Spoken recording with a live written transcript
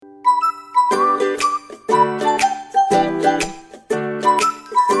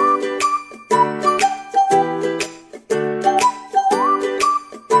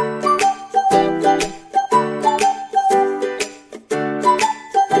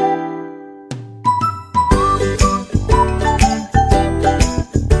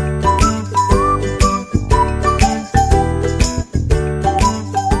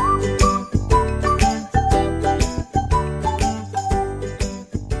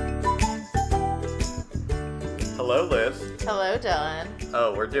Hello, Liz. Hello, Dylan.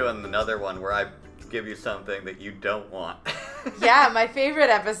 Oh, we're doing another one where I give you something that you don't want. Yeah, my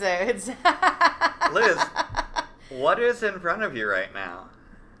favorite episodes. Liz, what is in front of you right now?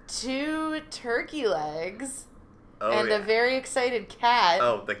 2 turkey legs. Oh, and yeah. a very excited cat.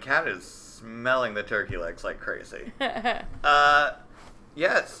 Oh, the cat is smelling the turkey legs like crazy.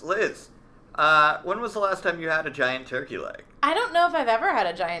 Yes, Liz. When was the last time you had a giant turkey leg? I don't know if I've ever had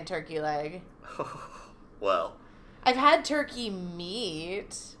a giant turkey leg. Well. I've had turkey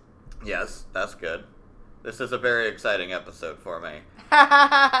meat. Yes, that's good. This is a very exciting episode for me.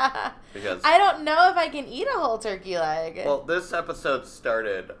 Because I don't know if I can eat a whole turkey leg. Well, this episode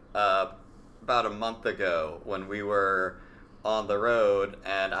started about a month ago when we were on the road,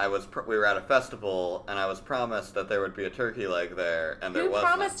 and we were at a festival, and I was promised that there would be a turkey leg there, and there wasn't.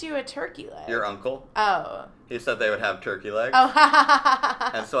 Who promised you a turkey leg? Your uncle. Oh. He said they would have turkey legs.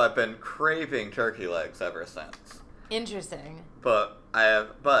 Oh. And so I've been craving turkey legs ever since. Interesting. But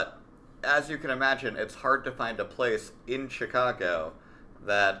as you can imagine, it's hard to find a place in Chicago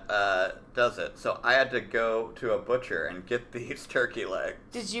that does it. So I had to go to a butcher and get these turkey legs.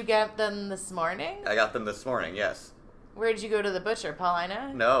 Did you get them this morning? I got them this morning, yes. Where did you go to the butcher,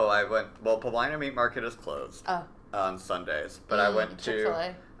 Paulina? No, Paulina Meat Market is closed on Sundays, but I went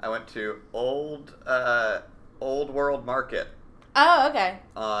to Old World Market. Oh, okay.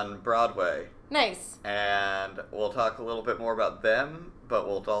 On Broadway. Nice. And we'll talk a little bit more about them, but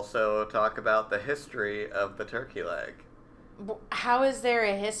we'll also talk about the history of the turkey leg. How is there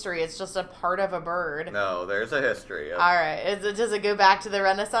a history? It's just a part of a bird. No, there's a history. All right. Does it go back to the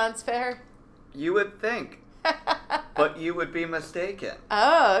Renaissance Fair? You would think. But you would be mistaken.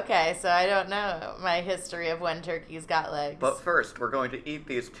 Oh, okay. So I don't know my history of when turkeys got legs. But first, we're going to eat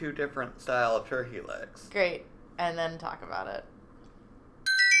these 2 different style of turkey legs. Great. And then talk about it.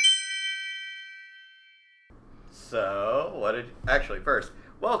 So, first,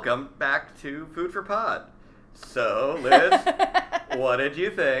 welcome back to Food for Pod. So, Liz, what did you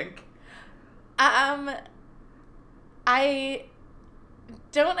think? I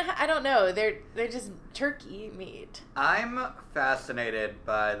don't know. They're just turkey meat. I'm fascinated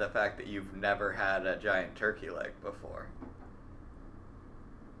by the fact that you've never had a giant turkey leg before.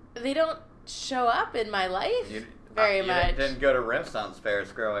 They don't show up in my life very much. You didn't go to Renaissance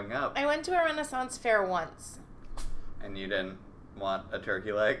fairs growing up. I went to a Renaissance fair once. And you didn't want a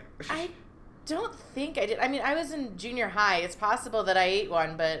turkey leg? I don't think I did. I mean, I was in junior high. It's possible that I ate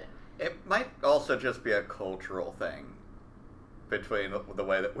one, but... It might also just be a cultural thing between the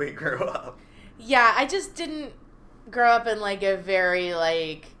way that we grew up. Yeah, I just didn't grow up in, a very,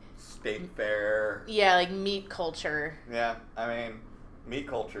 State fair. Yeah, meat culture. Yeah, I mean, meat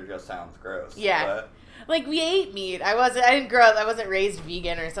culture just sounds gross. Yeah. But... we ate meat. I didn't grow up, I wasn't raised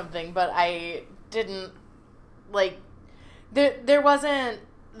vegan or something, but I didn't, there wasn't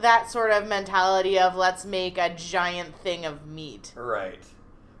that sort of mentality of let's make a giant thing of meat. Right.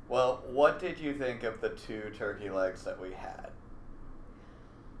 Well, what did you think of the 2 turkey legs that we had?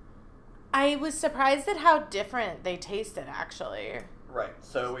 I was surprised at how different they tasted, actually. Right.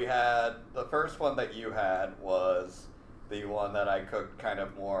 So we had, the first one that you had was the one that I cooked kind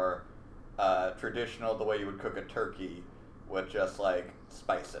of more traditional, the way you would cook a turkey with just,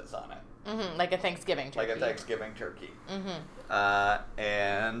 spices on it. Mm-hmm, like a Thanksgiving turkey. Like a Thanksgiving turkey. Mm-hmm.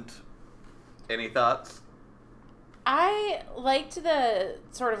 And any thoughts? I liked the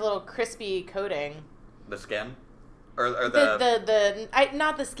sort of little crispy coating. The skin? Or not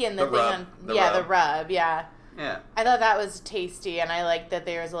the skin, the thing rub, on... the yeah, rub. the rub, yeah. Yeah. I thought that was tasty, and I liked that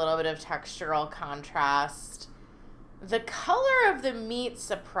there was a little bit of textural contrast. The color of the meat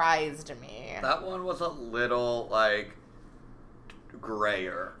surprised me. That one was a little,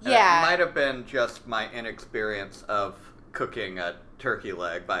 grayer. Yeah. And it might have been just my inexperience of cooking a turkey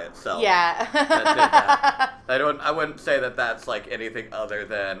leg by itself. Yeah. That did that. I wouldn't say that that's anything other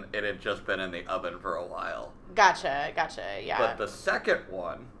than it had just been in the oven for a while. Gotcha, yeah. But the second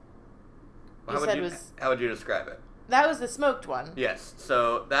one, how would you describe it? That was the smoked one. Yes.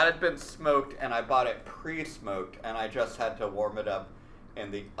 So that had been smoked, and I bought it pre-smoked, and I just had to warm it up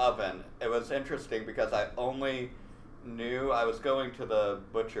in the oven. It was interesting because I only knew I was going to the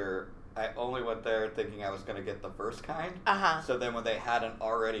butcher. I only went there thinking I was going to get the first kind. Uh-huh. So then when they had an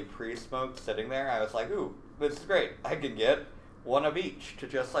already pre-smoked sitting there, I was like, ooh, this is great. I can get one of each to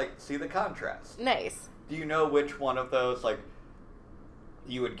just, see the contrast. Nice. Do you know which one of those,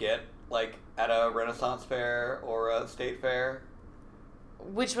 you would get, at a Renaissance fair or a state fair?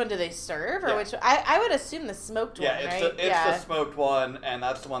 Which one do they serve? Or Yeah. which? I would assume the smoked one, right? It's the smoked one, and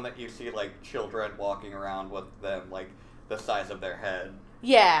that's the one that you see, children walking around with them, the size of their head.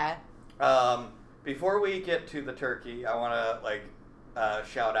 Yeah. before we get to the turkey, I want to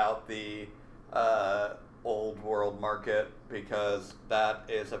shout out the Old World Market, because that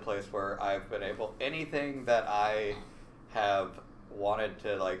is a place where I've been able, anything that I have wanted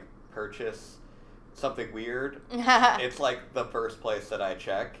to like purchase something weird, it's like the first place that I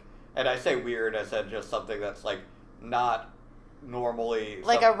check. And I say weird as in just something that's like not normally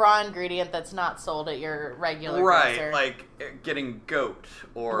like a raw ingredient that's not sold at your regular grocer. Right, like getting goat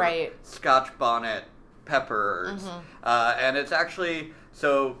or right. Scotch bonnet peppers. And it's actually,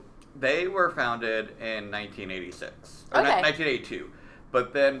 so they were founded in 1986 or 1982,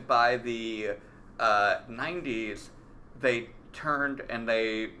 but then by the 90s they turned and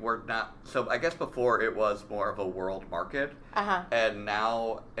they were not, so I guess before it was more of a world market, and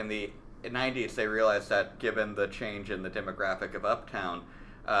now in the 90s they realized that given the change in the demographic of Uptown,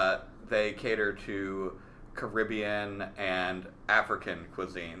 they cater to Caribbean and African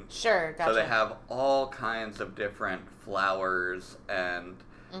cuisine. Sure, gotcha. So they have all kinds of different flowers and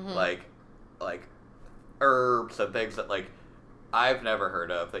like herbs and things that like I've never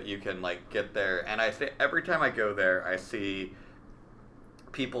heard of that you can like get there. And I say every time I go there, I see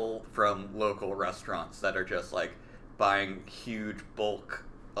people from local restaurants that are just like buying huge bulk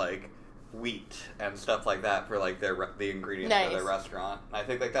like wheat and stuff like that for like the ingredients for their restaurant. And I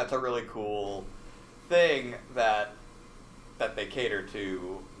think like that's a really cool thing that they cater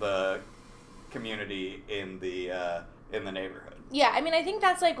to the community in the neighborhood. Yeah, I mean, I think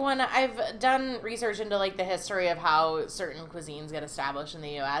that's like when I've done research into like the history of how certain cuisines get established in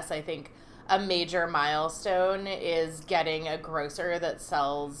the U.S. I think a major milestone is getting a grocer that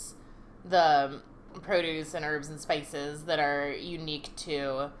sells the produce and herbs and spices that are unique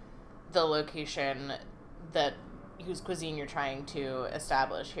to the location whose cuisine you're trying to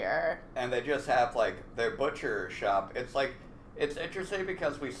establish here. And they just have like their butcher shop. It's like, it's interesting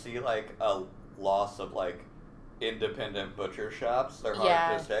because we see like a loss of like independent butcher shops. They're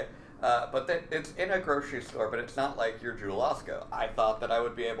hard to stay. But it's in a grocery store, but it's not like your Jewel-Osco. I thought that I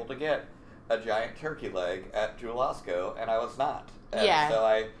would be able to get a giant turkey leg at Jewel-Osco, and I was not. And so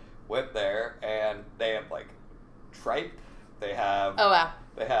I went there, and they have like tripe. They have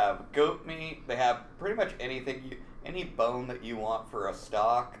they have goat meat. They have pretty much anything, any bone that you want for a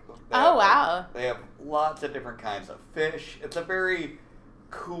stock. They have lots of different kinds of fish. It's a very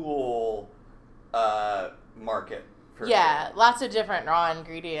cool market. Lots of different raw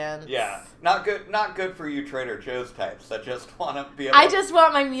ingredients. Yeah, not good for you Trader Joe's types that just want to be able I just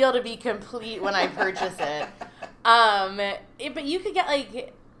want my meal to be complete when I purchase it. But you could get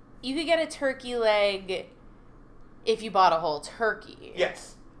a turkey leg if you bought a whole turkey.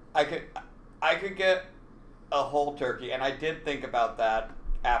 Yes. I could get a whole turkey, and I did think about that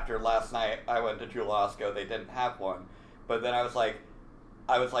after last night. I went to Jewel-Osco, they didn't have one. But then I was like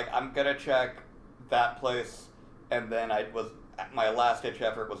I'm going to check that place. And then my last ditch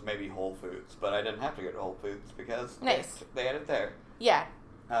effort was maybe Whole Foods, but I didn't have to go to Whole Foods because they had it there. Yeah.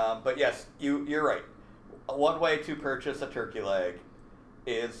 But yes, you're right. One way to purchase a turkey leg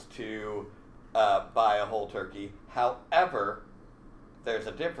is to buy a whole turkey. However, there's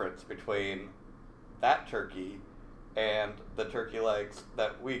a difference between that turkey and the turkey legs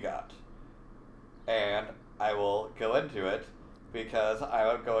that we got. And I will go into it because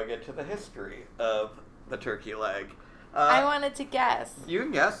I'm going into the history of the turkey leg. I wanted to guess. You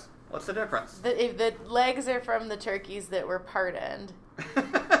can guess. What's the difference? The legs are from the turkeys that were pardoned.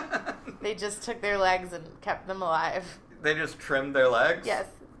 They just took their legs and kept them alive. They just trimmed their legs? Yes.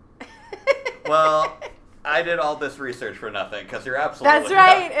 Well, I did all this research for nothing, because you're absolutely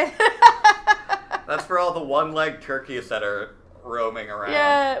right. That's for all the one-legged turkeys that are roaming around.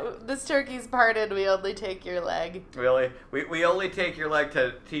 Yeah, this turkey's pardoned. We only take your leg. Really? We only take your leg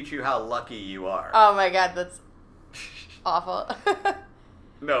to teach you how lucky you are. Oh my god, that's awful.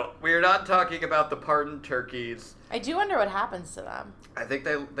 No, we are not talking about the pardoned turkeys. I do wonder what happens to them. I think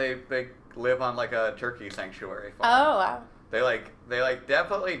they live on like a turkey sanctuary farm. Oh wow. They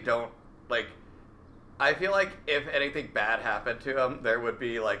definitely don't like. I feel like if anything bad happened to them, there would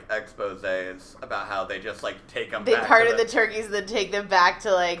be like exposés about how they just like take them. They parted the turkeys and then take them back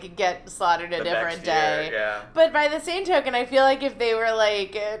to like get slaughtered a different day. Yeah. But by the same token, I feel like if they were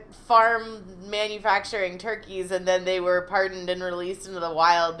like farm manufacturing turkeys and then they were pardoned and released into the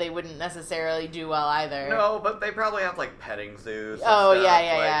wild, they wouldn't necessarily do well either. No, but they probably have like petting zoos. Oh and stuff.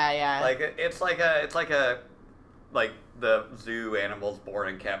 Yeah. Like it's like the zoo animals born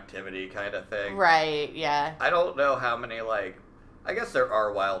in captivity kind of thing. Right, yeah. I don't know how many, like, I guess there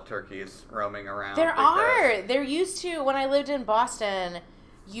are wild turkeys roaming around. There are. There used to, when I lived in Boston,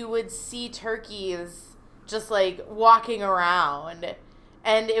 you would see turkeys just, like, walking around.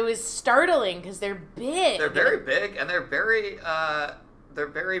 And it was startling because they're big. They're very big, and they're very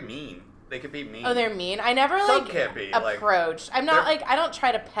mean. They could be mean. Oh, they're mean? I never, Some can be, approached. I'm not, I don't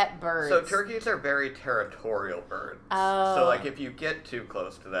try to pet birds. So turkeys are very territorial birds. Oh. So, if you get too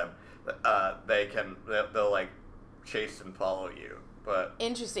close to them, they'll chase and follow you. But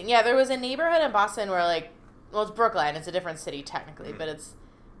interesting. Yeah, there was a neighborhood in Boston where, it's Brookline. It's a different city, technically, but it's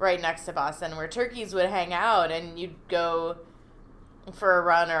right next to Boston, where turkeys would hang out, and you'd go for a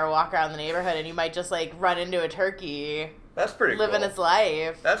run or a walk around the neighborhood, and you might just, run into a turkey. That's pretty cool. Living its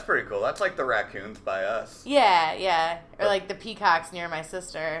life. That's pretty cool. That's like the raccoons by us. Yeah. Or the peacocks near my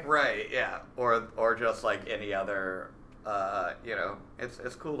sister. Right, yeah. Or just like any other,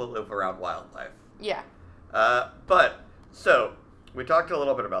 it's cool to live around wildlife. Yeah. So, we talked a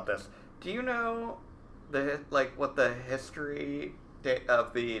little bit about this. Do you know what the history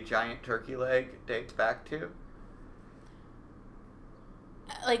of the giant turkey leg dates back to?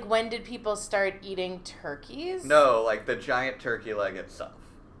 When did people start eating turkeys? No, the giant turkey leg itself.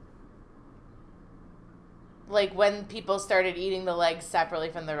 When people started eating the legs separately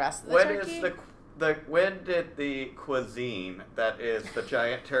from the rest of the turkey? When did the cuisine that is the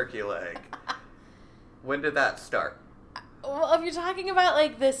giant turkey leg, when did that start? Well, if you're talking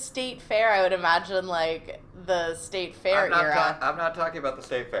about, the state fair, I would imagine, the state fair era. I'm not talking about the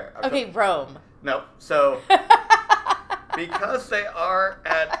state fair. Rome. No, so... Because they are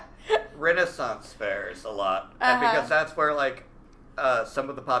at Renaissance fairs a lot, and because that's where some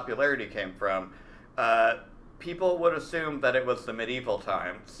of the popularity came from, people would assume that it was the medieval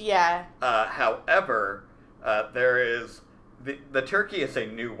times. Yeah. However, there is the turkey is a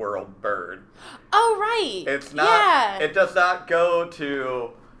New World bird. Oh right. It's not. Yeah. It does not go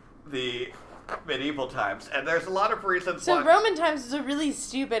to the medieval times, and there's a lot of reasons. So why. Roman times is a really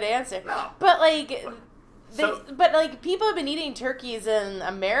stupid answer. No. But people have been eating turkeys in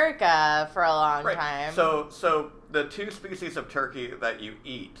America for a long time. So the two species of turkey that you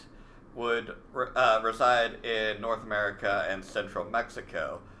eat would reside in North America and Central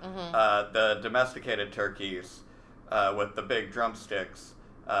Mexico. Mm-hmm. The domesticated turkeys with the big drumsticks,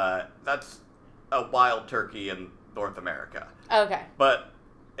 that's a wild turkey in North America. Okay. But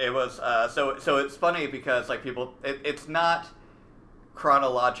it was so it's funny because it's not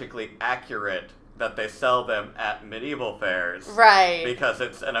chronologically accurate that they sell them at medieval fairs. Right. Because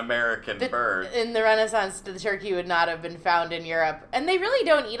it's an American bird. In the Renaissance, the turkey would not have been found in Europe. And they really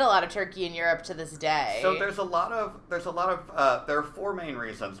don't eat a lot of turkey in Europe to this day. So there are four main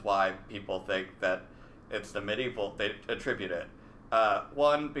reasons why people think that it's the medieval, they attribute it.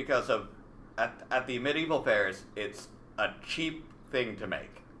 One, because of, at the medieval fairs, it's a cheap thing to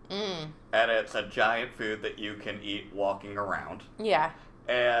make. Mm. And it's a giant food that you can eat walking around. Yeah.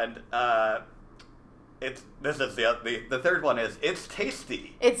 And, the third one is it's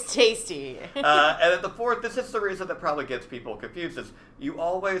tasty. It's tasty. And then the fourth, this is the reason that probably gets people confused, is you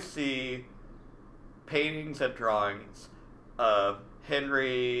always see paintings and drawings of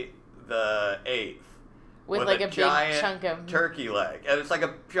Henry the Eighth with a big giant chunk of turkey leg, and it's like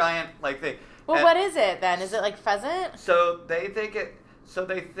a giant thing. Well, and what is it then? Is it like pheasant? So they think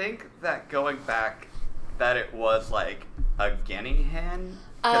that going back, that it was like a guinea hen,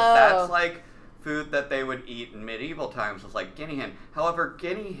 because that's food that they would eat in medieval times was guinea hen. However,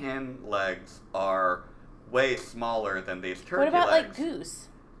 guinea hen legs are way smaller than these turkey legs. What about goose?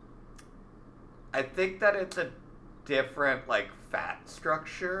 I think that it's a different fat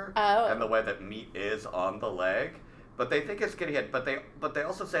structure and the way that meat is on the leg. But they think it's guinea hen. But they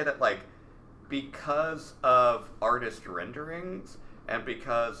also say that because of artist renderings and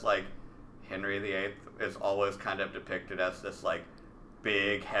because Henry VIII is always kind of depicted as this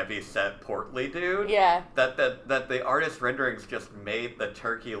big, heavy-set, portly dude. Yeah. That the artist renderings just made the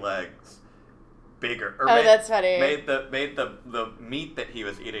turkey legs bigger. That's funny. Made the meat that he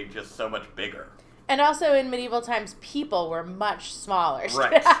was eating just so much bigger. And also in medieval times, people were much smaller.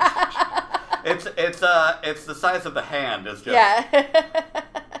 Right. it's the size of the hand. Is just. Yeah.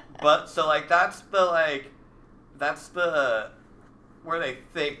 But so that's the where they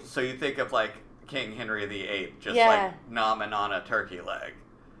think. So you think of King Henry VIII, just nomming on a turkey leg.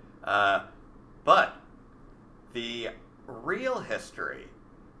 But the real history,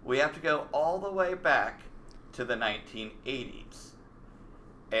 we have to go all the way back to the 1980s.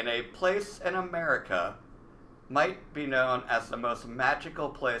 And a place in America might be known as the most magical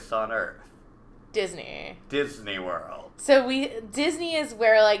place on Earth. Disney. Disney World. So Disney is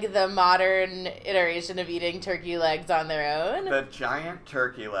where, like, the modern iteration of eating turkey legs on their own? The giant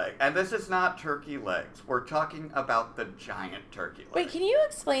turkey leg. And this is not turkey legs. We're talking about the giant turkey leg. Wait, can you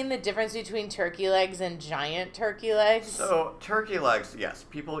explain the difference between turkey legs and giant turkey legs? So, turkey legs, yes.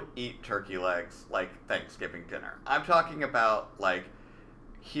 People eat turkey legs like Thanksgiving dinner. I'm talking about, like,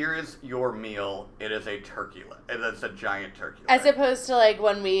 here is your meal. It is a turkey leg. It is a giant turkey leg. As opposed to, like,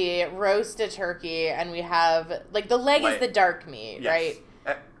 when we roast a turkey and we have, like, the leg is the dark meat, yes.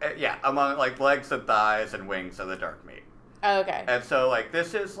 right? Yeah, among, like, legs and thighs and wings are the dark meat. Oh, okay. And so, like,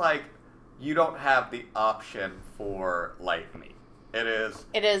 this is, like, you don't have the option for light meat. It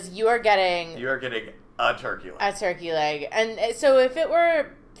is, you are getting a turkey leg. A turkey leg. And so if it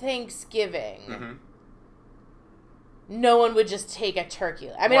were Thanksgiving... Mm-hmm. No one would just take a turkey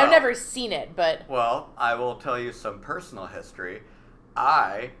leg. I mean, I've never seen it, but... Well, I will tell you some personal history.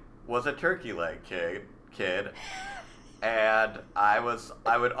 I was a turkey leg kid, and I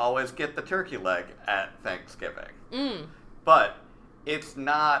would always get the turkey leg at Thanksgiving. Mm. But it's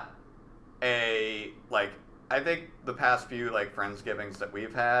not a, like, I think the past few, like, Friendsgivings that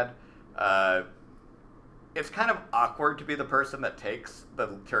we've had, it's kind of awkward to be the person that takes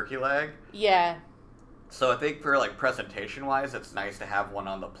the turkey leg. Yeah. So I think for, like, presentation-wise, it's nice to have one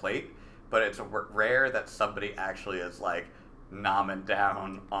on the plate, but it's rare that somebody actually is, like, nomming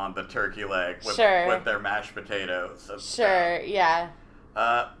down on the turkey leg with their mashed potatoes. And stuff. Yeah.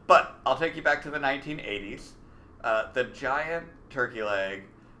 But I'll take you back to the 1980s. The giant turkey leg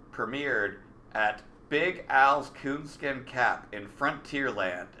premiered at Big Al's Coonskin Cap in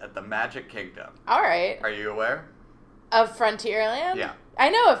Frontierland at the Magic Kingdom. All right. Are you aware? Of Frontierland? Yeah. I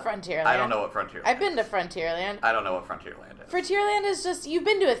know of Frontierland. I don't know what Frontierland I've been to Frontierland. I don't know what Frontierland is. Frontierland is just, you've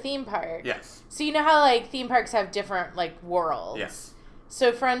been to a theme park. Yes. So you know how, like, theme parks have different, like, worlds? Yes.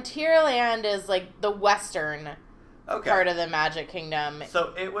 So Frontierland is, like, the western part of the Magic Kingdom.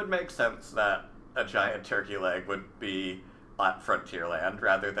 So it would make sense that a giant turkey leg would be at Frontierland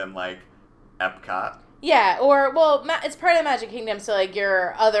rather than, like, Epcot. Yeah, or, well, it's part of the Magic Kingdom, so, like,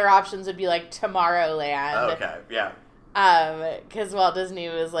 your other options would be, like, Tomorrowland. Okay, yeah. Because Walt Disney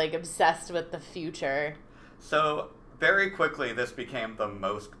was, like, obsessed with the future. So, very quickly, this became the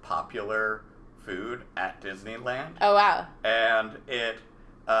most popular food at Disneyland. Oh, wow. And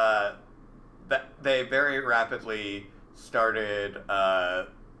they very rapidly started,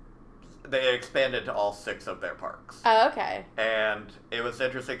 they expanded to all 6 of their parks. Oh, okay. And it was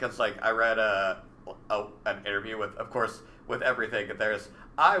interesting because, like, I read an interview with, of course, with everything,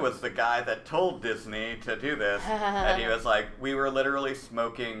 I was the guy that told Disney to do this, and he was like, we were literally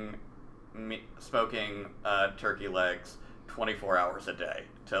smoking turkey legs 24 hours a day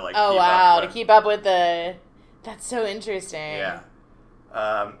to, like, to keep up with the... That's so interesting. Yeah.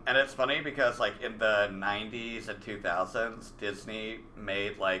 And it's funny because, like, in the 90s and 2000s, Disney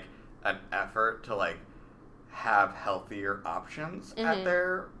made, like, an effort to, like, have healthier options at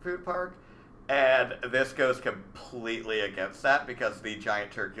their food park. And this goes completely against that because the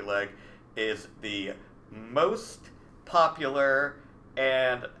giant turkey leg is the most popular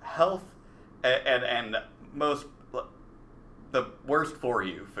and the worst for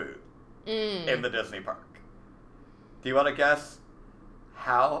you food in the Disney park. Do you want to guess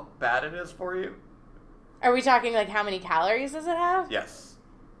how bad it is for you? Are we talking, like, how many calories does it have? Yes.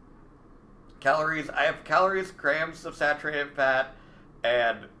 Calories. I have calories, grams of saturated fat,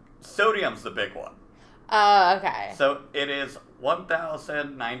 and sodium's the big one. Oh, okay. So it is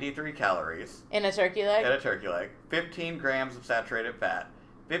 1,093 calories. In a turkey leg? 15 grams of saturated fat,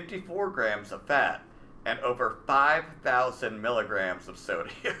 54 grams of fat, and over 5,000 milligrams of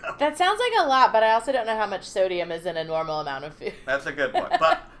sodium. That sounds like a lot, but I also don't know how much sodium is in a normal amount of food. That's a good point.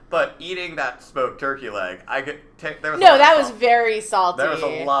 But eating that smoked turkey leg, I could take. That was very salty. There was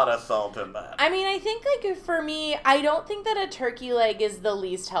a lot of salt in that. I mean, I think, like, for me, I don't think that a turkey leg is the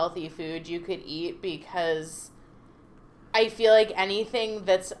least healthy food you could eat because I feel like anything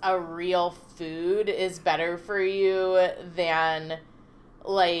that's a real food is better for you than,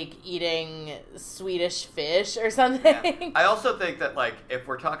 like, eating Swedish fish or something. Yeah. I also think that, like, if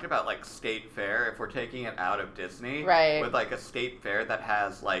we're talking about, like, state fair, if we're taking it out of Disney, right, with, like, a state fair that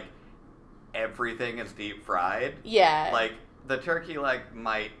has, like, everything is deep fried, like, the turkey leg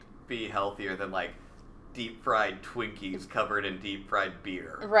might be healthier than, like, deep fried Twinkies covered in deep fried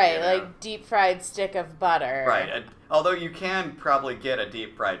beer. Right, you know? Like deep fried stick of butter. Right, and although you can probably get a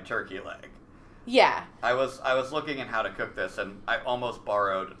deep fried turkey leg. Yeah. I was looking at how to cook this, and I almost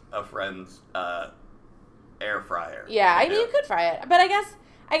borrowed a friend's air fryer. Yeah, I mean, you could fry it, but I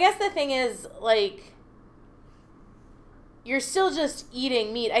guess the thing is, like, you're still just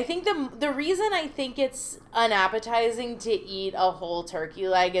eating meat. I think the reason I think it's unappetizing to eat a whole turkey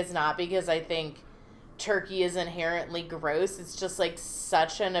leg is not because I think turkey is inherently gross. It's just like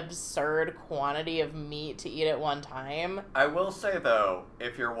such an absurd quantity of meat to eat at one time. I will say though,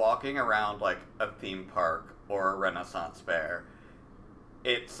 if you're walking around like a theme park or a Renaissance fair,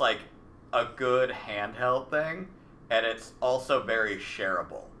 it's like a good handheld thing, and it's also very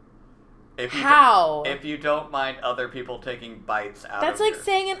shareable. How? If you don't mind other people taking bites out That's of like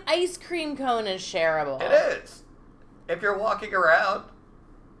saying an ice cream cone is shareable. It is. If you're walking around,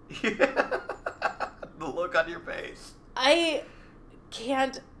 the look on your face. I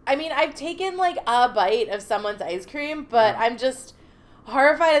can't. I mean, I've taken like a bite of someone's ice cream, but I'm just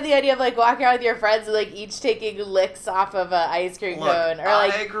horrified at the idea of like walking around with your friends and like each taking licks off of an ice cream cone, or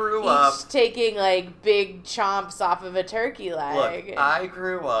like each taking like big chomps off of a turkey leg. Look, I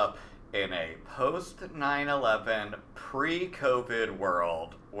grew up in a post 9/11 pre-COVID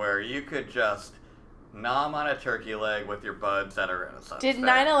world where you could just nom on a turkey leg with your buds at a Renaissance Did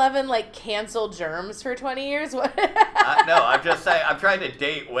fair. 9/11 like cancel germs for 20 years? What? No, I'm just saying. I'm trying to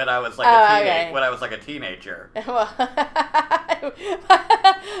date when I was like when I was like a teenager. Well,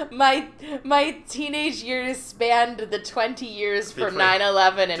 my teenage years spanned the 20 years from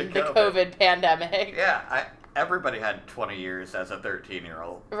 9/11 and the COVID pandemic. Yeah, everybody had 20 years as a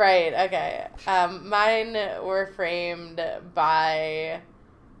 13-year-old. Right. Okay. Mine were framed by.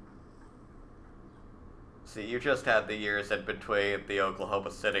 See, you just had the years in between the Oklahoma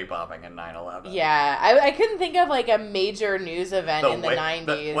City bombing and 9/11. Yeah, I couldn't think of like a major news event in the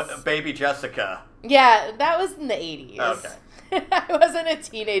 90s. Baby Jessica. Yeah, that was in the 80s. Okay. I wasn't a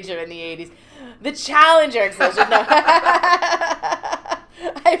teenager in the 80s. The Challenger explosion. No.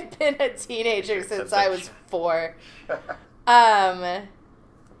 I've been a teenager since I was 4.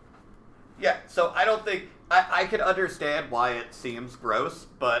 Yeah, so I don't think... I could understand why it seems gross,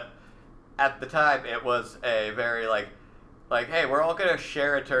 but at the time it was a very like, hey, we're all going to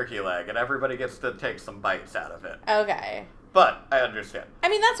share a turkey leg, and everybody gets to take some bites out of it. Okay. But I understand. I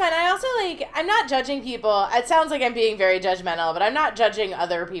mean, that's fine. I also, I'm not judging people. It sounds like I'm being very judgmental, but I'm not judging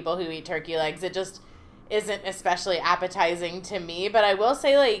other people who eat turkey legs. It just isn't especially appetizing to me. But I will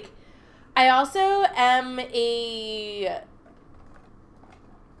say, I also am a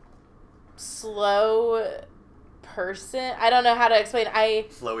slow person. I don't know how to explain.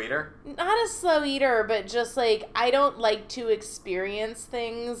 Slow eater? Not a slow eater, but just, I don't like to experience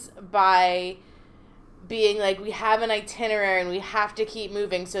things by being we have an itinerary and we have to keep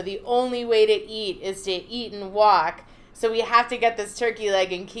moving, so the only way to eat is to eat and walk, so we have to get this turkey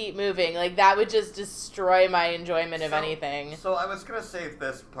leg and keep moving. That would just destroy my enjoyment of anything. So I was going to save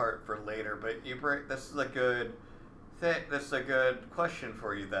this part for later, but this is a good question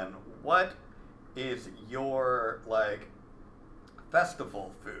for you then. What is your,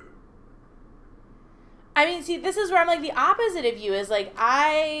 festival food? I mean, see, this is where I'm the opposite of you is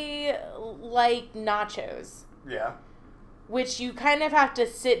I like nachos. Yeah. Which you kind of have to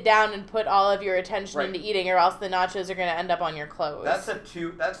sit down and put all of your attention into eating, or else the nachos are going to end up on your clothes.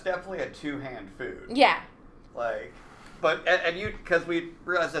 That's definitely a two-hand food. Yeah. But you, because we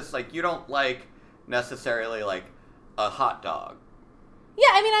realize this, you don't like necessarily a hot dog. Yeah,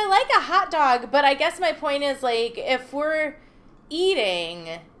 I mean, I like a hot dog, but I guess my point is if we're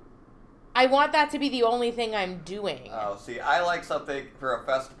eating, I want that to be the only thing I'm doing. Oh, see, I like something for a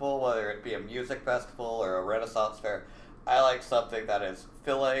festival, whether it be a music festival or a Renaissance fair. I like something that is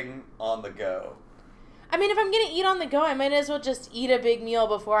filling on the go. I mean, if I'm going to eat on the go, I might as well just eat a big meal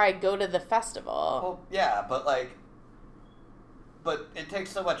before I go to the festival. Well, yeah, but it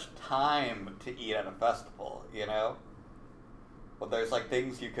takes so much time to eat at a festival, you know? Well, there's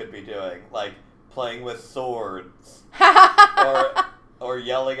things you could be doing, playing with swords, or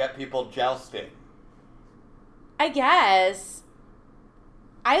yelling at people jousting. I guess.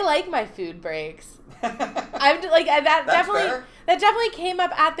 I like my food breaks. I'm that definitely came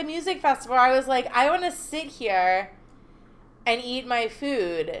up at the music festival. I was I want to sit here and eat my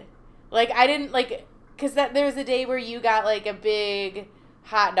food. I didn't because there was a day where you got a big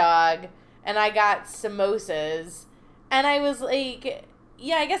hot dog and I got samosas, and I was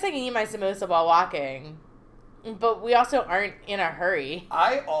yeah, I guess I can eat my samosa while walking, but we also aren't in a hurry.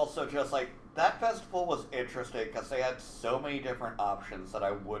 I also just that festival was interesting because they had so many different options that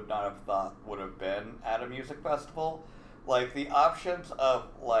I would not have thought would have been at a music festival. The options of,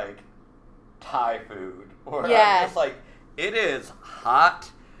 Thai food. Or yeah. I'm just it is hot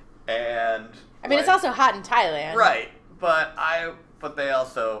and... I mean, it's also hot in Thailand. Right. But they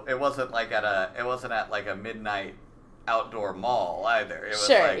also... It wasn't at a midnight outdoor mall either. It was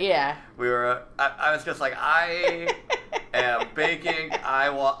sure, yeah. We were... I was just And baking,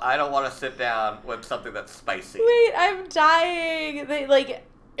 I don't want to sit down with something that's spicy. Wait, I'm dying.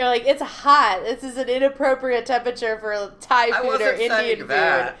 You're like, it's hot. This is an inappropriate temperature for Thai food or Indian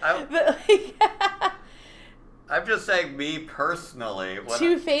food. I'm just saying me personally.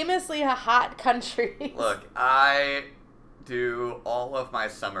 Two famously hot countries. Look, I do all of my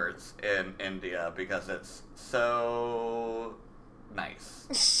summers in India because it's so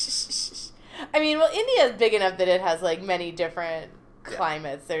nice. I mean, well, India is big enough that it has, like, many different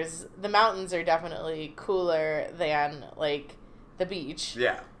climates. Yeah. The mountains are definitely cooler than, like, the beach.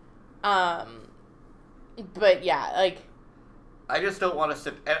 Yeah. But yeah, like, I just don't want to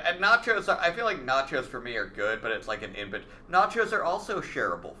sit. And nachos, I feel like nachos for me are good, but it's like an in-between. Nachos are also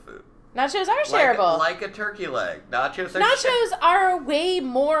shareable food. Nachos are shareable. Like a turkey leg. Nachos are way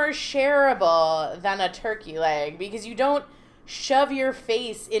more shareable than a turkey leg because you don't shove your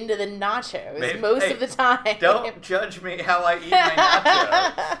face into the nachos most of the time. Don't judge me how I eat my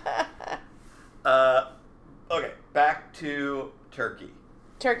nachos. Okay, back to turkey.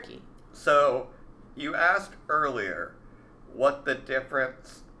 Turkey. So, you asked earlier what the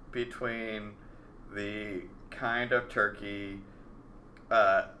difference between the kind of turkey,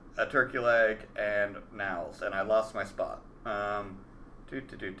 a turkey leg, and now's, and I lost my spot.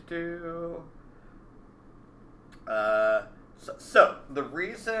 So, the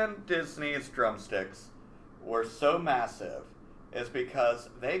reason Disney's drumsticks were so massive is because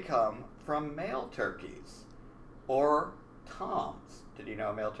they come from male turkeys, or toms. Did you know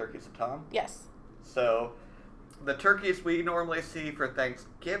a male turkey's a tom? Yes. So, the turkeys we normally see for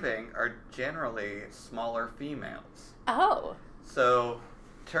Thanksgiving are generally smaller females. Oh. So,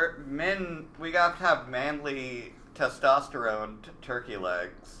 we got to have manly testosterone turkey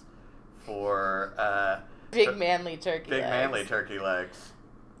legs for, Big manly turkey legs. Big manly turkey legs.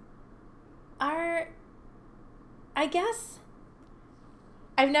 I guess,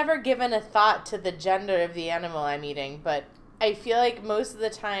 I've never given a thought to the gender of the animal I'm eating, but I feel like most of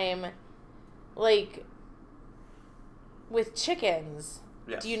the time, like, with chickens,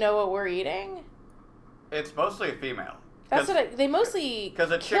 yes. Do you know what we're eating? It's mostly a female. That's what they mostly kill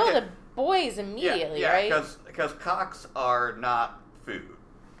the boys immediately, right? Yeah, because cocks are not food.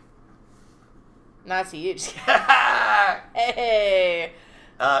 Not to you. Hey.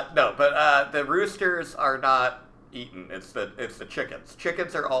 No, but the roosters are not eaten. It's the chickens.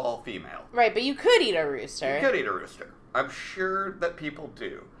 Chickens are all female. Right, but you could eat a rooster. You could eat a rooster. I'm sure that people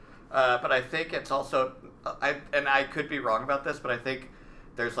do. But I think it's also, I could be wrong about this, but I think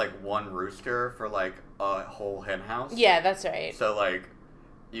there's like one rooster for like a whole hen house. Yeah, that's right. So like,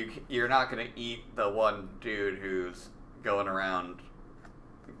 you're not going to eat the one dude who's going around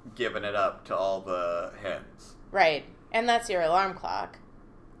giving it up to all the hens. Right. And that's your alarm clock.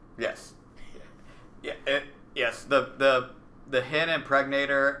 Yes. Yeah. Yes. The hen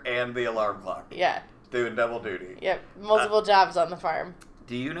impregnator and the alarm clock. Yeah. Doing double duty. Yep. Multiple jobs on the farm.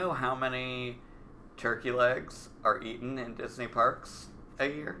 Do you know how many turkey legs are eaten in Disney parks a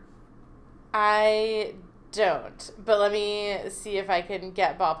year? I don't, but let me see if I can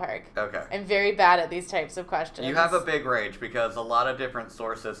get ballpark. Okay. I'm very bad at these types of questions. You have a big range because a lot of different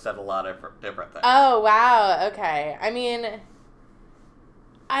sources said a lot of different things. Oh, wow. Okay. I mean,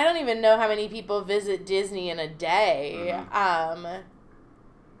 I don't even know how many people visit Disney in a day. Mm-hmm.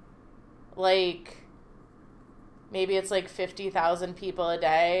 Like, maybe it's like 50,000 people a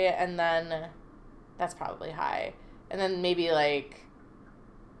day, and then that's probably high. And then maybe like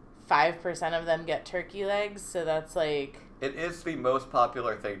 5% of them get turkey legs, so that's like... It is the most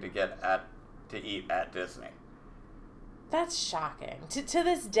popular thing to eat at Disney. That's shocking. To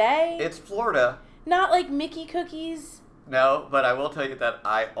this day? It's Florida. Not like Mickey cookies? No, but I will tell you that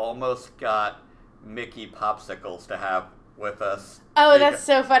I almost got Mickey popsicles to have with us. Oh, that's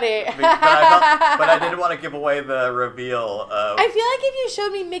so funny. But I didn't want to give away the reveal of... I feel like if you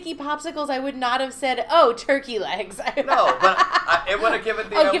showed me Mickey popsicles, I would not have said, oh, turkey legs. No, but it would have given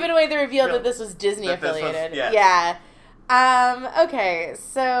the... given away the reveal that this was Disney affiliated. Yeah. Okay,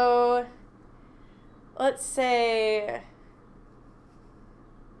 so let's say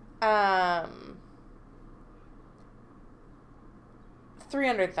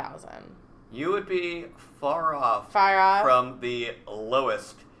 300,000. You would be far off from the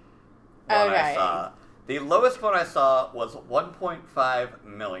lowest one I saw. The lowest one I saw was 1.5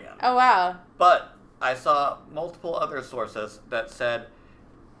 million. Oh, wow. But I saw multiple other sources that said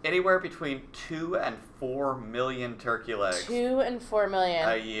anywhere between 2 and 4 million turkey legs. 2 and 4 million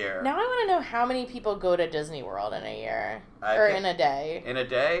a year. Now I want to know how many people go to Disney World in a year or in a day. In a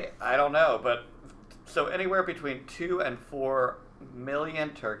day, I don't know, but so anywhere between 2 and 4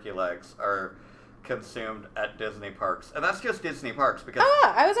 million turkey legs are consumed at Disney parks. And that's just Disney parks because...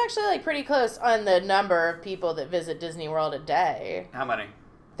 I was actually like pretty close on the number of people that visit Disney World a day. How many?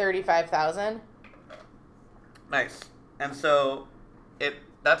 35,000. Nice. And so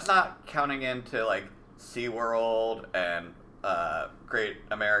that's not counting into like SeaWorld and Great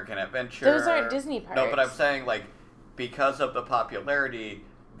American Adventure. Those aren't Disney parks. No, but I'm saying like because of the popularity,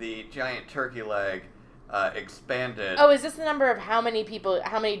 the giant turkey leg expanded. Oh, is this the number of how many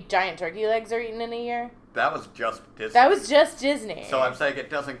giant turkey legs are eaten in a year? That was just Disney. That was just Disney. So I'm saying it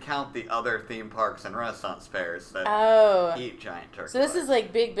doesn't count the other theme parks and Renaissance fairs that eat giant turkey legs. So this is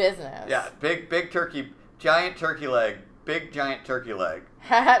like big business. Yeah, big turkey, giant turkey leg, big giant turkey leg.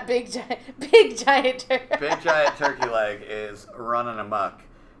 big giant turkey. Big giant turkey leg is running amok.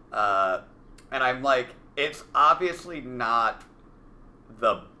 And I'm like, it's obviously not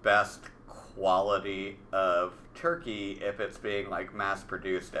the best quality of turkey if it's being like mass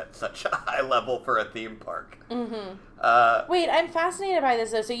produced at such a high level for a theme park. Mm-hmm. Wait, I'm fascinated by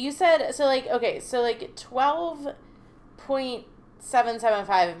this though. So you said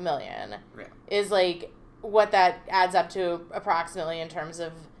 12.775 million is like what that adds up to approximately in terms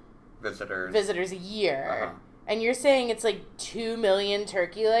of visitors a year. Uh-huh. And you're saying it's like 2 million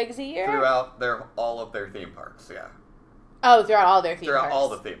turkey legs a year? Throughout all of their theme parks, yeah. Oh, throughout all their theme parks. Throughout all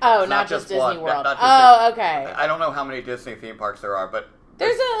the theme Oh, parks. not just Disney one, World. not just okay. I don't know how many Disney theme parks there are, but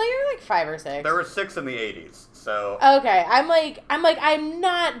there's like 5 or 6. There were 6 in the 80s, so... Okay, I'm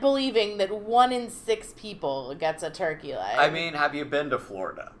not believing that 1 in 6 people gets a turkey leg. I mean, have you been to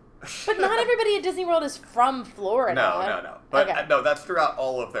Florida? But not everybody at Disney World is from Florida. No. But no, that's throughout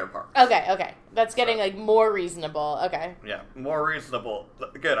all of their parks. Okay. That's getting like more reasonable. Okay. Yeah, more reasonable.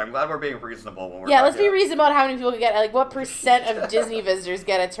 Good. I'm glad we're being reasonable when we're let's be reasonable about how many people get, like what percent of Disney visitors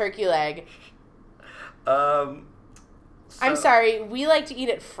get a turkey leg. I'm sorry, we like to eat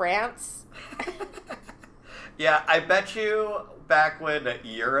at France. Yeah, I bet you back when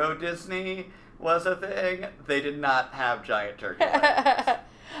Euro Disney was a thing, they did not have giant turkey legs.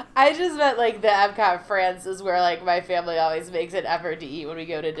 I just meant like the Epcot France is where like my family always makes an effort to eat when we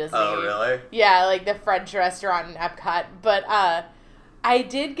go to Disney. Oh, really? Yeah, like the French restaurant in Epcot. But I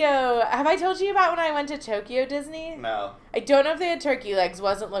did go. Have I told you about when I went to Tokyo Disney? No. I don't know if they had turkey legs.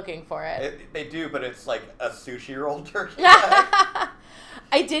 Wasn't looking for it. They do, but it's like a sushi roll turkey leg.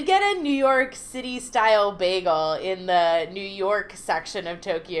 I did get a New York City style bagel in the New York section of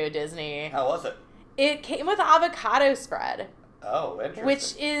Tokyo Disney. How was it? It came with avocado spread. Oh, interesting.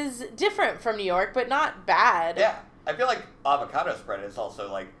 Which is different from New York, but not bad. Yeah. I feel like avocado spread is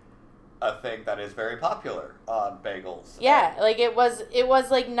also like a thing that is very popular on bagels. Yeah, like it was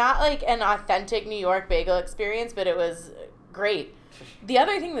like not like an authentic New York bagel experience, but it was great. The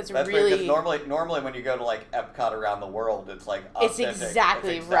other thing that's really normally when you go to like Epcot around the world, it's like authentic. It's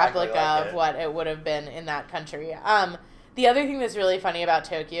exactly replica like of what it would have been in that country. The other thing that's really funny about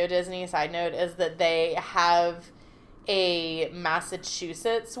Tokyo Disney, side note, is that they have a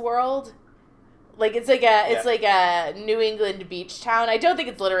Massachusetts world. Like it's like a New England beach town. I don't think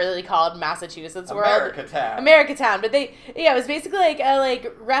it's literally called Massachusetts World. America Town. But it was basically like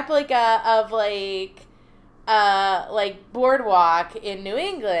a replica of like Boardwalk in New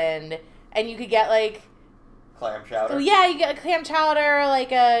England, and you could get like clam chowder. Yeah, you get a clam chowder,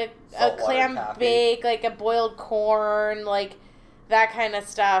 like a clam coffee. bake, like a boiled corn, like that kind of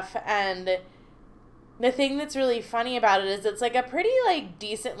stuff. And the thing that's really funny about it is it's like a pretty like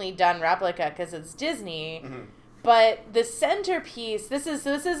decently done replica because it's Disney. Mm-hmm. But the centerpiece, this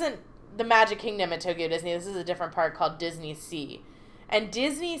isn't the Magic Kingdom at Tokyo Disney. This is a different park called Disney Sea. And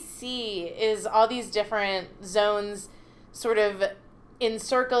Disney Sea is all these different zones sort of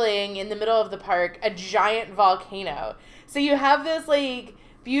encircling in the middle of the park a giant volcano. So you have this like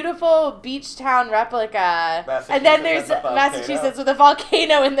beautiful beach town replica, and then there's Massachusetts with a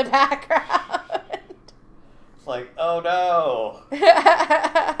volcano in the background. It's like, oh no.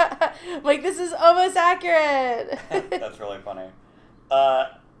 Like, this is almost accurate. That's really funny.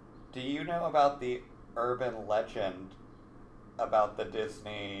 Do you know about the urban legend about the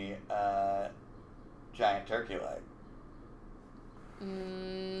Disney giant turkey leg?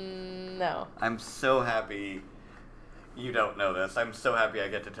 No. I'm so happy you don't know this. I'm so happy I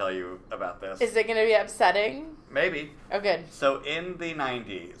get to tell you about this. Is it going to be upsetting? Maybe. Oh, good. So in the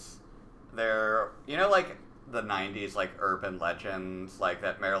 90s, like the 90s, like urban legends, like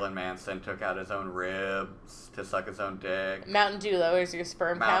that Marilyn Manson took out his own ribs to suck his own dick. Mountain Dew lowers your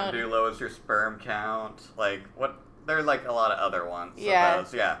sperm count. Mountain Dew lowers your sperm count. Like, what? There's like a lot of other ones. Yeah.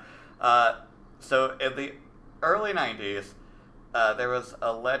 Of those. Yeah. So in the early 90s, there was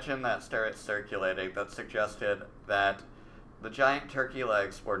a legend that started circulating that suggested that the giant turkey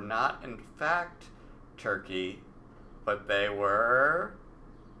legs were not, in fact, turkey, but they were...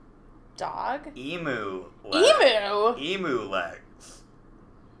 Dog? Emu legs. Emu? Emu legs.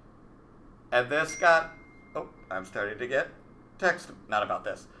 And this got... Oh, I'm starting to get text. Not about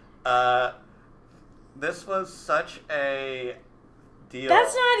this. This was such a deal.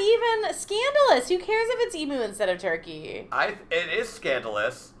 That's not even scandalous. Who cares if it's emu instead of turkey? It is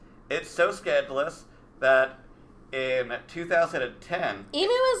scandalous. It's so scandalous that in 2010...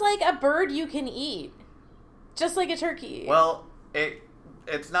 Emu is like a bird you can eat. Just like a turkey. Well,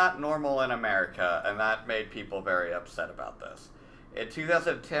 it's not normal in America, and that made people very upset about this. In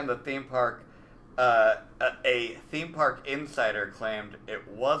 2010, the theme park... a theme park insider claimed it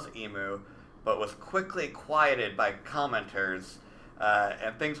was emu, but was quickly quieted by commenters,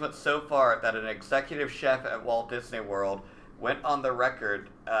 and things went so far that an executive chef at Walt Disney World went on the record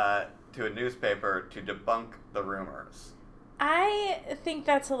to a newspaper to debunk the rumors. I think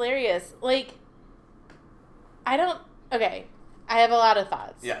that's hilarious. Like, okay, I have a lot of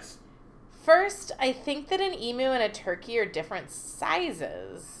thoughts. Yes. First, I think that an emu and a turkey are different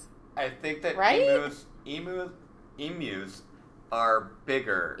sizes. I think that right? emus are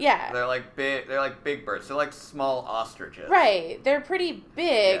bigger. Yeah. They're like big birds. They're like small ostriches. Right. They're pretty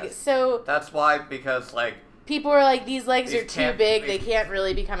big. Yes. So that's why, because like people are like, these legs are too big. They can't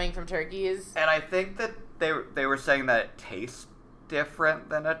really be coming from turkeys. And I think that they were saying that it tastes different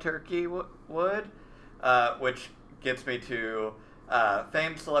than a turkey would, which gets me to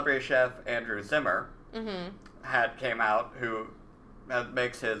famed celebrity chef Andrew Zimmer came out, who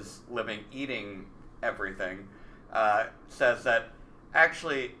makes his living eating everything, says that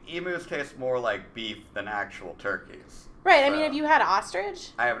actually emus taste more like beef than actual turkeys. Right. So, I mean, have you had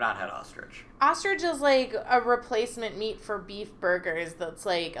ostrich? I have not had ostrich. Ostrich is like a replacement meat for beef burgers that's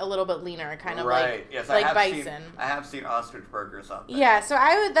like a little bit leaner, kind of like bison. I have seen ostrich burgers out there. Yeah, so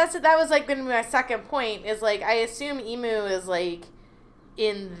that was like going to be my second point, is like I assume emu is like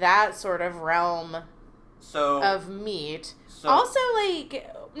in that sort of realm of meat. So, also,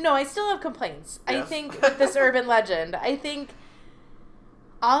 like, no, I still have complaints. Yes. I think with this urban legend, I think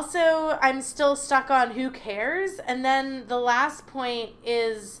also I'm still stuck on who cares. And then the last point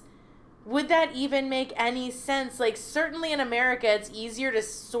is, would that even make any sense? Like, certainly in America, it's easier to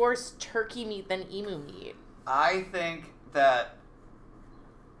source turkey meat than emu meat. I think that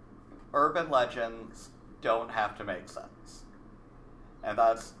urban legends don't have to make sense. And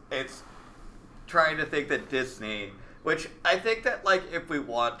it's trying to think that Disney... Which I think that, like, if we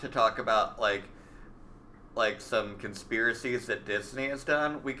want to talk about, like some conspiracies that Disney has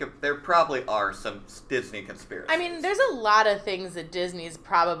done, there probably are some Disney conspiracies. I mean, there's a lot of things that Disney's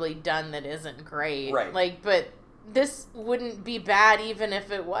probably done that isn't great. Right. Like, but this wouldn't be bad even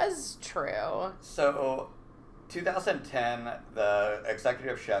if it was true. So, 2010, the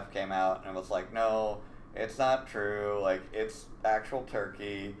executive chef came out and was like, no, it's not true. Like, it's actual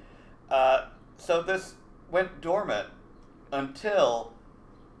turkey. So this went dormant until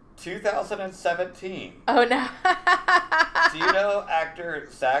 2017. Oh, no. Do you know actor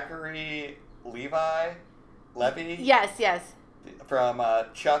Zachary Levy? Yes. From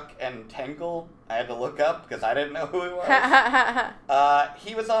Chuck and Tangled. I had to look up because I didn't know who he was.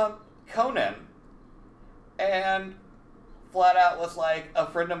 He was on Conan and flat out was like, a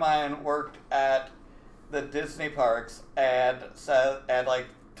friend of mine worked at the Disney parks and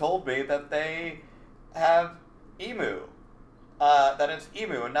told me that they have emu. That it's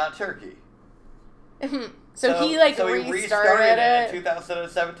emu and not turkey. So he restarted it in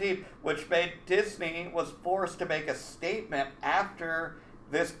 2017, which made Disney was forced to make a statement after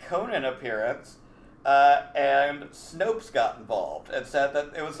this Conan appearance, and Snopes got involved and said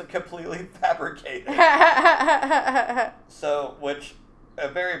that it was completely fabricated. So, which a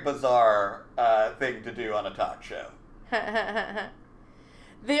very bizarre thing to do on a talk show.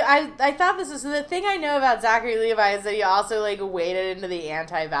 I thought this was the thing I know about Zachary Levi is that he also waded into the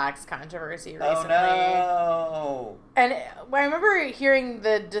anti-vax controversy recently. Oh no! And I remember hearing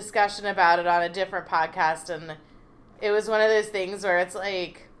the discussion about it on a different podcast, and it was one of those things where it's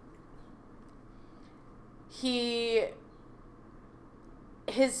like his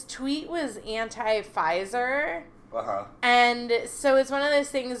tweet was anti-Pfizer, and so it's one of those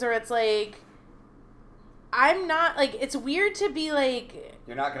things where it's like, I'm not, it's weird to be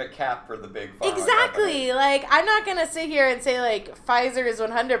you're not going to cap for the big pharma Exactly. company. I'm not going to sit here and say, Pfizer is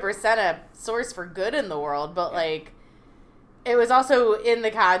 100% a source for good in the world, but, it was also in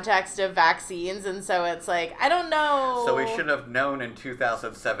the context of vaccines, and so it's I don't know. So we should have known in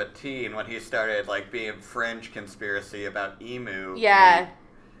 2017 when he started, being fringe conspiracy about emu. Yeah.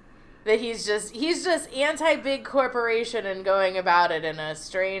 That he's just anti-big corporation and going about it in a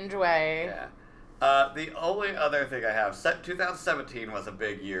strange way. Yeah. The only other thing I have, 2017 was a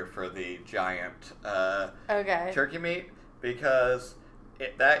big year for the giant turkey meat because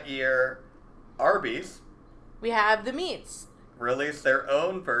that year, Arby's we have the meats. Released their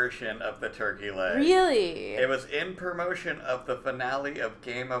own version of the turkey leg. Really? It was in promotion of the finale of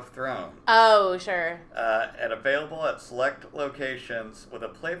Game of Thrones. Oh, sure. And available at select locations with a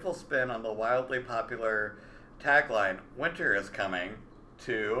playful spin on the wildly popular tagline, "Winter is coming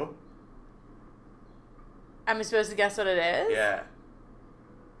to..." I'm supposed to guess what it is? Yeah.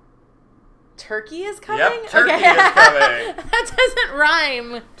 Turkey is coming? Yep, turkey is coming. That doesn't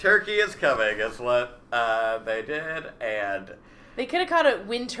rhyme. Turkey is coming is what they did, and they could have called it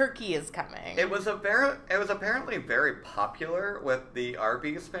 "When Turkey is Coming." It was apparently very popular with the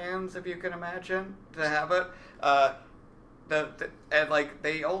Arby's fans, if you can imagine, to have it. It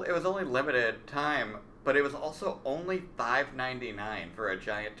was only limited time, but it was also only $5.99 for a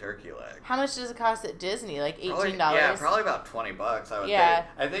giant turkey leg. How much does it cost at Disney? Like $18? Yeah, probably about $20. I would think.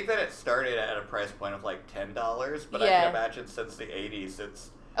 I think that it started at a price point of like $10, but I can imagine since the 80s,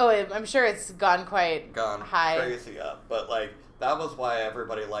 it's. Oh, I'm sure it's gone high, crazy up. But like that was why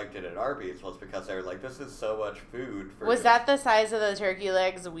everybody liked it at Arby's, was because they were like, this is so much food. Was that the size of the turkey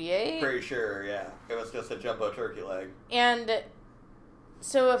legs we ate? Pretty sure, yeah. It was just a jumbo turkey leg. And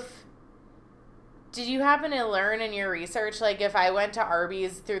so did you happen to learn in your research, like, if I went to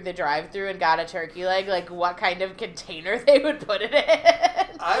Arby's through the drive-thru and got a turkey leg, like, what kind of container they would put it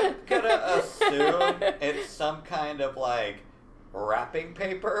in? I'm gonna assume it's some kind of, like, wrapping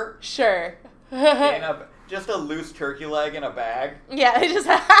paper. Sure. Just a loose turkey leg in a bag. Yeah, they just...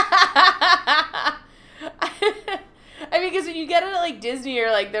 I mean, because when you get it at, like, Disney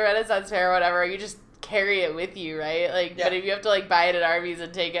or, like, the Renaissance Fair or whatever, you just carry it with you, right? Like, but if you have to, like, buy it at Arby's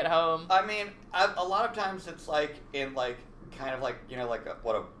and take it home. I mean, a lot of times it's, like, in, like, kind of like, you know, like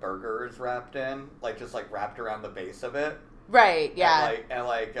what a burger is wrapped in. Like, just, like, wrapped around the base of it. Right, yeah.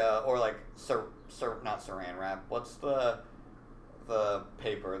 Or, like, not saran wrap. What's the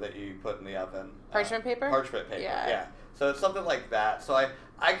paper that you put in the oven? Parchment paper? Parchment paper, yeah. Yeah. So it's something like that. So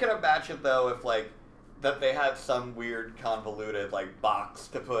I could imagine, though, if, like, that they had some weird convoluted, like, box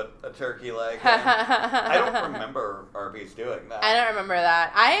to put a turkey leg in. I don't remember Arby's doing that. I don't remember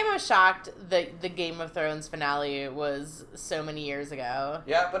that. I am shocked that the Game of Thrones finale was so many years ago.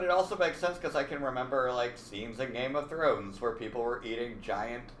 Yeah, but it also makes sense because I can remember, like, scenes in Game of Thrones where people were eating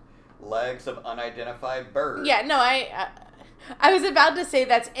giant legs of unidentified birds. Yeah, no, I was about to say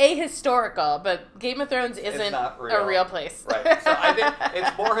that's ahistorical, but Game of Thrones isn't a real place. Right. So I think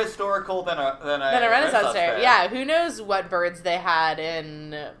it's more historical than a Renaissance fair. Yeah, who knows what birds they had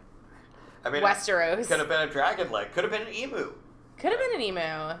in Westeros. Could have been a dragon leg. Could have been an emu. Could have been an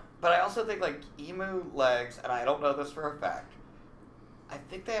emu. But I also think, like, emu legs, and I don't know this for a fact, I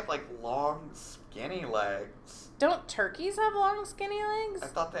think they have, like, long, skinny legs. Don't turkeys have long, skinny legs? I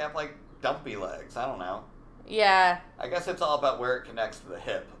thought they have, like, dumpy legs. I don't know. Yeah. I guess it's all about where it connects to the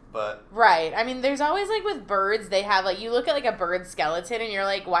hip, but... Right. I mean, there's always, like, with birds, they have, like, you look at, like, a bird skeleton, and you're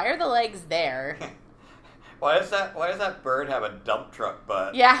like, why are the legs there? Why does that bird have a dump truck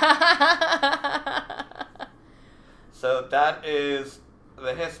butt? Yeah. So that is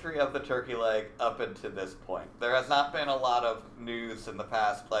the history of the turkey leg up until this point. There has not been a lot of news in the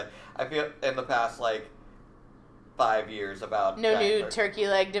past, like, I feel in the past, like, 5 years about... No new turkey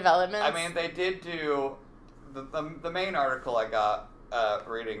leg developments? I mean, they did do... The main article I got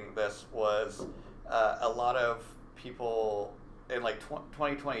reading this was a lot of people in, like,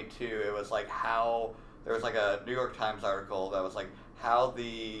 2022, it was like how... There was, like, a New York Times article that was like how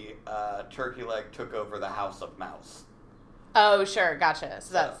the turkey leg took over the House of Mouse. Oh, sure, gotcha.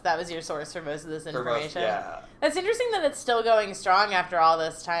 So that was your source for most of this information. Yeah. That's interesting that it's still going strong after all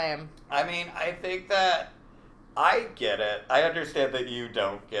this time. I mean, I think that I get it. I understand that you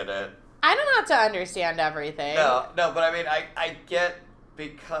don't get it. I don't have to understand everything. No, but I mean, I get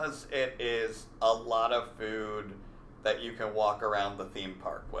because it is a lot of food that you can walk around the theme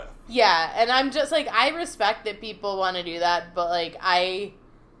park with. Yeah, and I'm just, like, I respect that people want to do that, but, like, I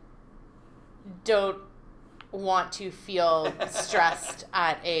don't want to feel stressed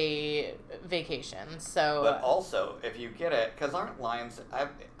at a vacation, so... But also, if you get it, because aren't lines... I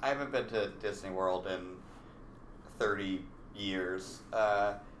haven't been to Disney World in 30 years.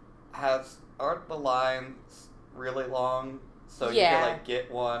 Aren't the lines really long? So you can, like, get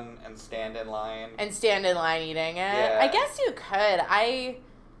one and stand in line. And stand in line eating it? Yeah. I guess you could.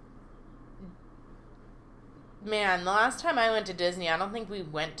 Man, the last time I went to Disney, I don't think we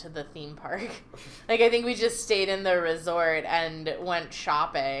went to the theme park. Like, I think we just stayed in the resort and went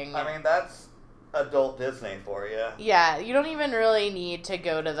shopping. I mean, that's adult Disney for you. Yeah, you don't even really need to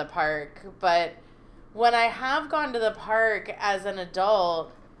go to the park. But when I have gone to the park as an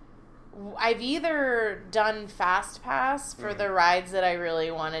adult, I've either done Fast Pass for the rides that I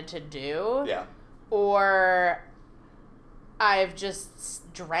really wanted to do. Yeah. Or I've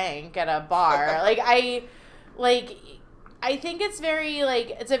just drank at a bar. I think it's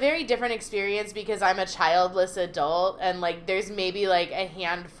it's a very different experience because I'm a childless adult and, like, there's maybe, like, a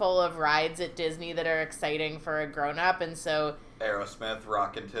handful of rides at Disney that are exciting for a grown-up, and so... Aerosmith,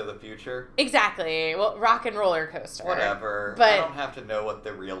 Rock into the Future. Exactly. Well, Rock and Roller Coaster. Whatever. But, I don't have to know what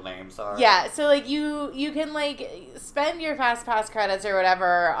the real names are. Yeah, so, like, you can, like, spend your Fast Pass credits or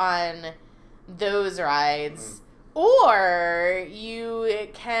whatever on those rides... Or you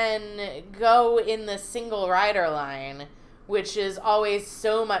can go in the single rider line, which is always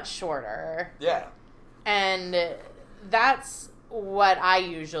so much shorter. Yeah. And that's what I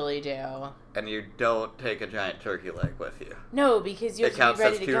usually do. And you don't take a giant turkey leg with you. No, because you have to be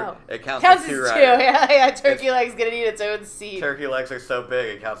ready to go. It counts as two riders. Yeah, turkey leg's going to need its own seat. Turkey legs are so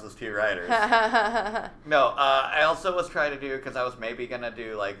big, it counts as two riders. No, I also was trying to do, because I was maybe going to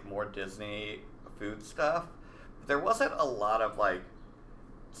do, like, more Disney food stuff. There wasn't a lot of, like,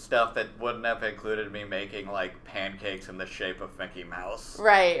 stuff that wouldn't have included me making, like, pancakes in the shape of Mickey Mouse.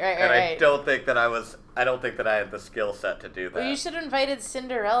 Right. I don't think that I had the skill set to do that. Well, you should have invited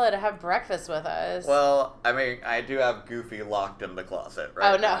Cinderella to have breakfast with us. Well, I mean, I do have Goofy locked in the closet,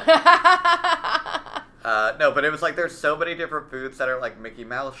 right? Oh, no. No, but it was like there's so many different foods that are, like, Mickey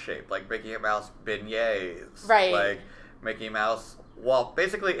Mouse shaped. Like, Mickey Mouse beignets. Right. Like, Mickey Mouse... Well,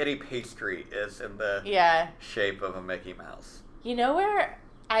 basically any pastry is in the shape of a Mickey Mouse. You know where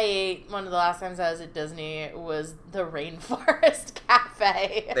I ate one of the last times I was at Disney was the Rainforest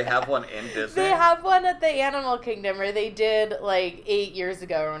Cafe. They have one in Disney? They have one at the Animal Kingdom, or they did, like, 8 years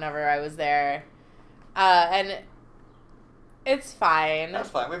ago or whenever I was there. And it's fine. That's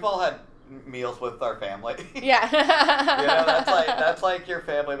fine. We've all had meals with our family. Yeah. You know, that's like your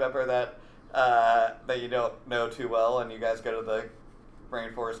family member that you don't know too well, and you guys go to the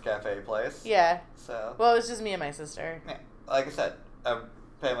Rainforest Cafe place. Yeah. So. Well, it was just me and my sister. Yeah. Like I said, a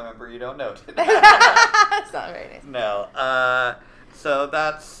family member you don't know. It's not very nice. No. So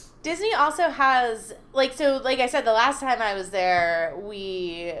that's... Disney also has, like I said, the last time I was there,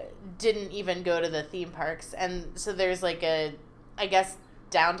 we didn't even go to the theme parks. And so there's, like, I guess,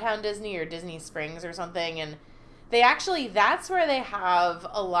 Downtown Disney or Disney Springs or something, and that's where they have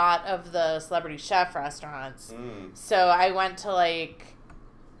a lot of the Celebrity Chef restaurants. So I went to, like,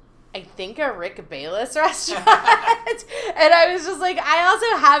 I think a Rick Bayless restaurant. And I was just like, I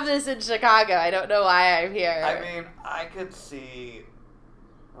also have this in Chicago. I don't know why I'm here. I mean, I could see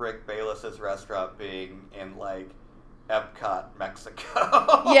Rick Bayless's restaurant being in, like, Epcot, Mexico.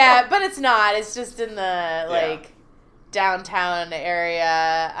 Yeah, but it's not. It's just in the, like, downtown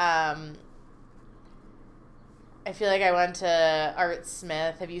area. I feel like I went to Art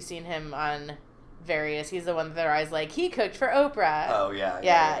Smith. Have you seen him on various? He's the one that I was like, he cooked for Oprah. Oh,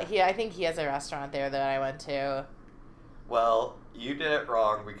 yeah. I think he has a restaurant there that I went to. Well, you did it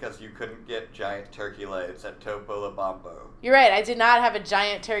wrong because you couldn't get giant turkey legs at Topo La Bambo. You're right. I did not have a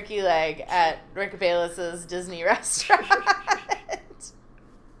giant turkey leg at Rick Bayless's Disney restaurant.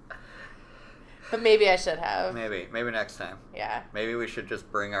 But maybe I should have. Maybe next time. Yeah. Maybe we should just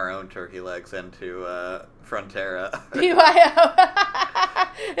bring our own turkey legs into Frontera. BYO.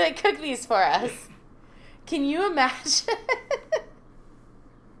 Like, cook these for us. Can you imagine?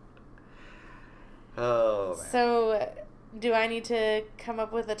 Oh, man. So, do I need to come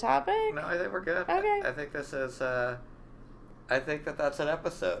up with a topic? No, I think we're good. Okay. I think this is. I think that's an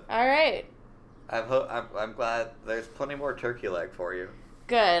episode. All right. I'm glad there's plenty more turkey leg for you.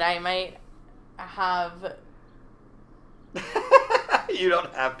 Good. I might have. You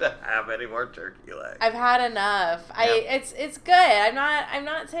don't have to have any more turkey leg. I've had enough. Yep. It's good. I'm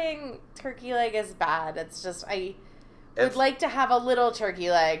not saying turkey leg is bad. It's just I would like to have a little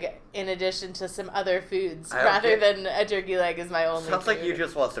turkey leg in addition to some other foods rather than a turkey leg is my only Sounds food. like you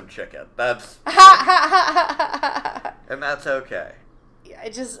just want some chicken. That's and that's okay.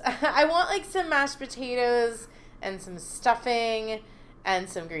 I want, like, some mashed potatoes and some stuffing and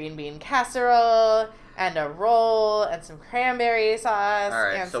some green bean casserole and a roll and some cranberry sauce. All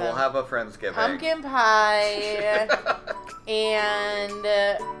right, and so we'll have a Friendsgiving. Pumpkin pie and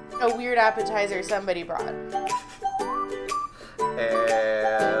a weird appetizer somebody brought.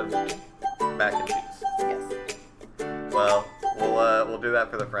 And mac and cheese. Yes. Well, we'll do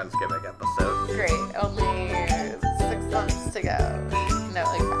that for the Friendsgiving episode. Great. Only months to go.